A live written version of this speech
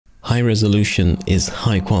High resolution is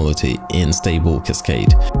high quality in stable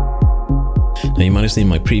Cascade. Now you might have seen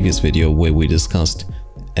my previous video where we discussed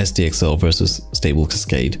SDXL versus stable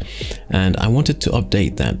Cascade, and I wanted to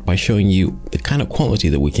update that by showing you the kind of quality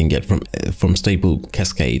that we can get from stable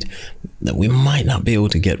Cascade that we might not be able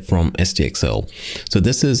to get from SDXL. So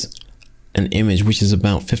this is an image which is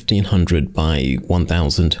about 1500 by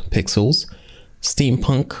 1000 pixels,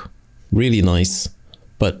 steampunk, really nice,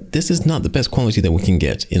 but this is not the best quality that we can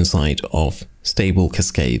get inside of stable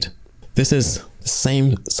Cascade. This is the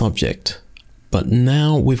same subject, but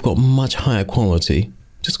now we've got much higher quality.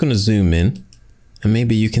 Just going to zoom in and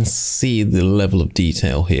maybe you can see the level of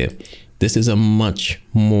detail here. This is a much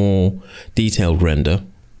more detailed render,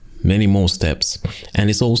 many more steps, and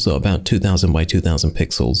it's also about 2000 by 2000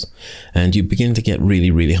 pixels, and you begin to get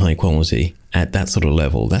really high quality at that sort of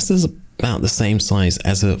level. This is about the same size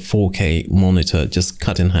as a 4K monitor, just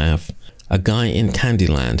cut in half. A guy in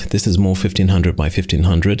Candyland, this is more 1500 by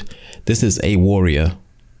 1500. This is a warrior,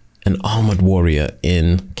 an armored warrior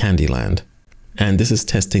in Candyland. And this is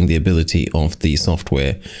testing the ability of the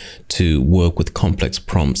software to work with complex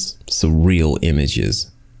prompts, surreal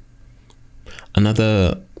images.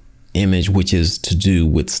 Another image which is to do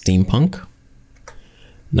with steampunk.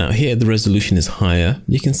 Now here the resolution is higher.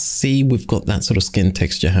 You can see we've got that sort of skin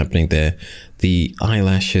texture happening there. The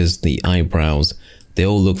eyelashes, the eyebrows, they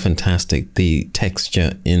all look fantastic. The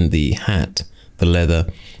texture in the hat, the leather,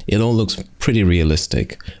 it all looks pretty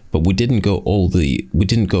realistic, but we didn't go all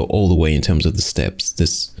the way in terms of the steps.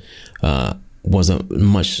 This was a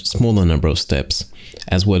much smaller number of steps,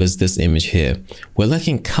 as well as this image here. We're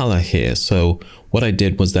lacking color here, so what I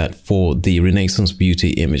did was that for the Renaissance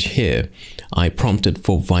Beauty image here, I prompted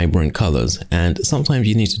for vibrant colors, and sometimes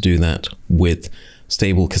you need to do that with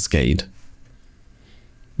stable Cascade.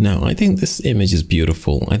 Now, I think this image is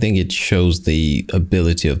beautiful. I think it shows the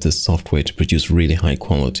ability of this software to produce really high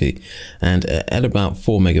quality. And at about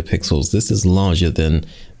 4 megapixels, this is larger than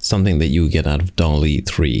something that you get out of DALL-E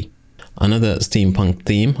 3. Another steampunk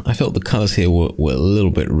theme. I felt the colors here were a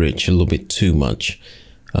little bit rich, a little bit too much,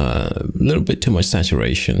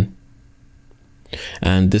 saturation.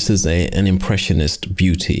 And this is an impressionist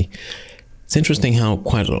beauty. It's interesting how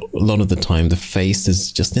quite a lot of the time the face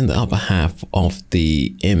is just in the upper half of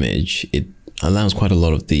the image. It allows quite a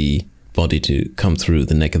lot of the body to come through,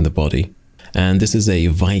 the neck and the body. And this is a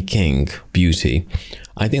Viking beauty.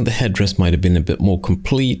 I think the headdress might have been a bit more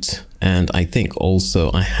complete, and I think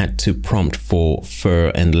also I had to prompt for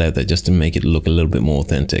fur and leather just to make it look a little bit more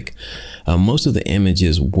authentic. Most of the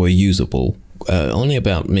images were usable. Only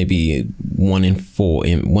about maybe 1 in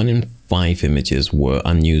 5 images were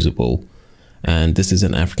unusable. And this is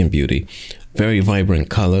an African beauty. Very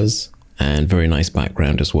vibrant colors and very nice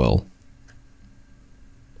background as well.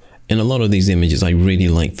 In a lot of these images, I really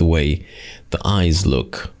like the way the eyes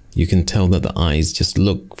look. You can tell that the eyes just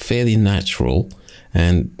look fairly natural.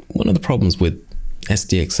 And one of the problems with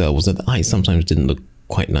SDXL was that the eyes sometimes didn't look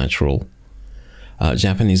quite natural.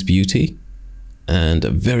 Japanese beauty and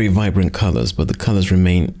very vibrant colors, but the colors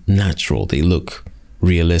remain natural. They look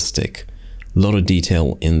realistic. A lot of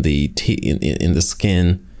detail in the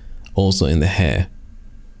skin, also in the hair.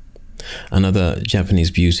 Another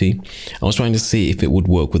Japanese beauty. I was trying to see if it would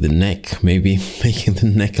work with the neck, maybe making the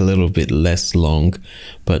neck a little bit less long,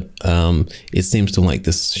 but it seems to like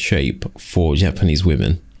this shape for Japanese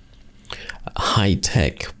women.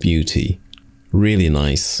 High-tech beauty. Really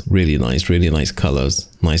nice colors,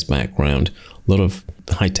 nice background, a lot of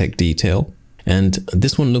high-tech detail. And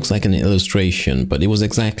this one looks like an illustration, but it was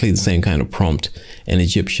exactly the same kind of prompt, an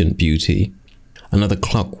Egyptian beauty. Another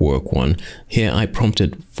clockwork one. Here I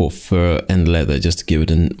prompted for fur and leather just to give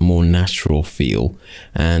it a more natural feel.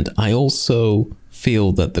 And I also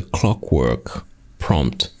feel that the clockwork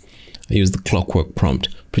prompt, I used the clockwork prompt,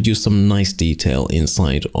 produced some nice detail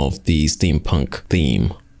inside of the steampunk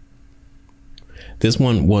theme. This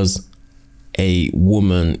one was a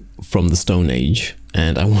woman from the Stone Age,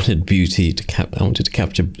 and I wanted beauty to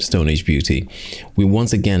capture Stone Age beauty. We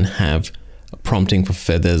once again have prompting for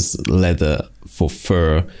feathers, leather, for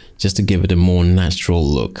fur, just to give it a more natural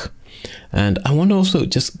look. And I want to also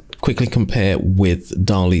just quickly compare with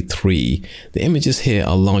DALL-E 3. The images here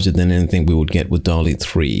are larger than anything we would get with DALL-E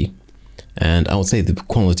 3. And I would say the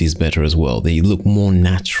quality is better as well. They look more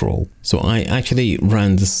natural. So I actually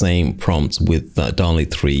ran the same prompts with DALL-E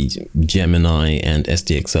 3, Gemini and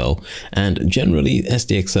SDXL. And generally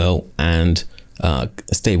SDXL and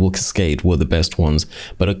Stable Cascade were the best ones,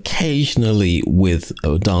 but occasionally with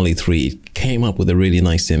DALL-E 3 it came up with a really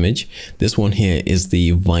nice image. This one here is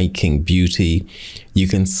the Viking Beauty. You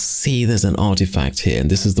can see there's an artifact here, and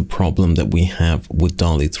this is the problem that we have with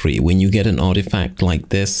DALL-E 3. When you get an artifact like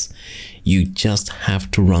this, you just have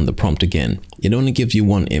to run the prompt again. It only gives you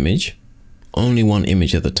one image, only one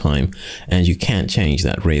image at the time, and you can't change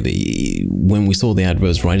that really. When we saw the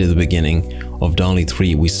adverts right at the beginning of DALL-E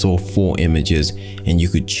 3, we saw 4 images and you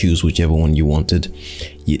could choose whichever one you wanted.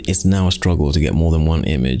 It's now a struggle to get more than one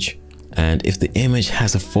image, and if the image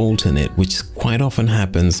has a fault in it, which quite often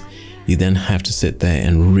happens, you then have to sit there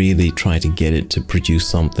and really try to get it to produce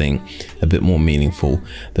something a bit more meaningful.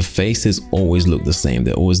 The faces always look the same.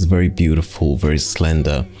 They're always very beautiful, very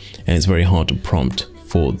slender, and it's very hard to prompt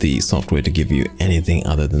for the software to give you anything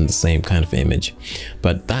other than the same kind of image.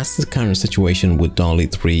 But that's the current situation with DALL-E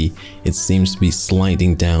 3. It seems to be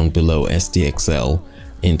sliding down below SDXL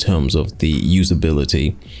in terms of the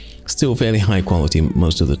usability. Still fairly high quality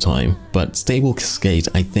most of the time, but Stable Cascade,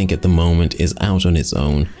 I think at the moment, is out on its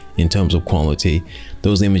own in terms of quality.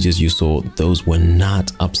 Those images you saw, those were not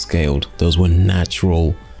upscaled. Those were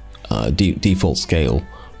natural default scale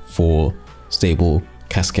for Stable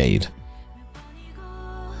Cascade.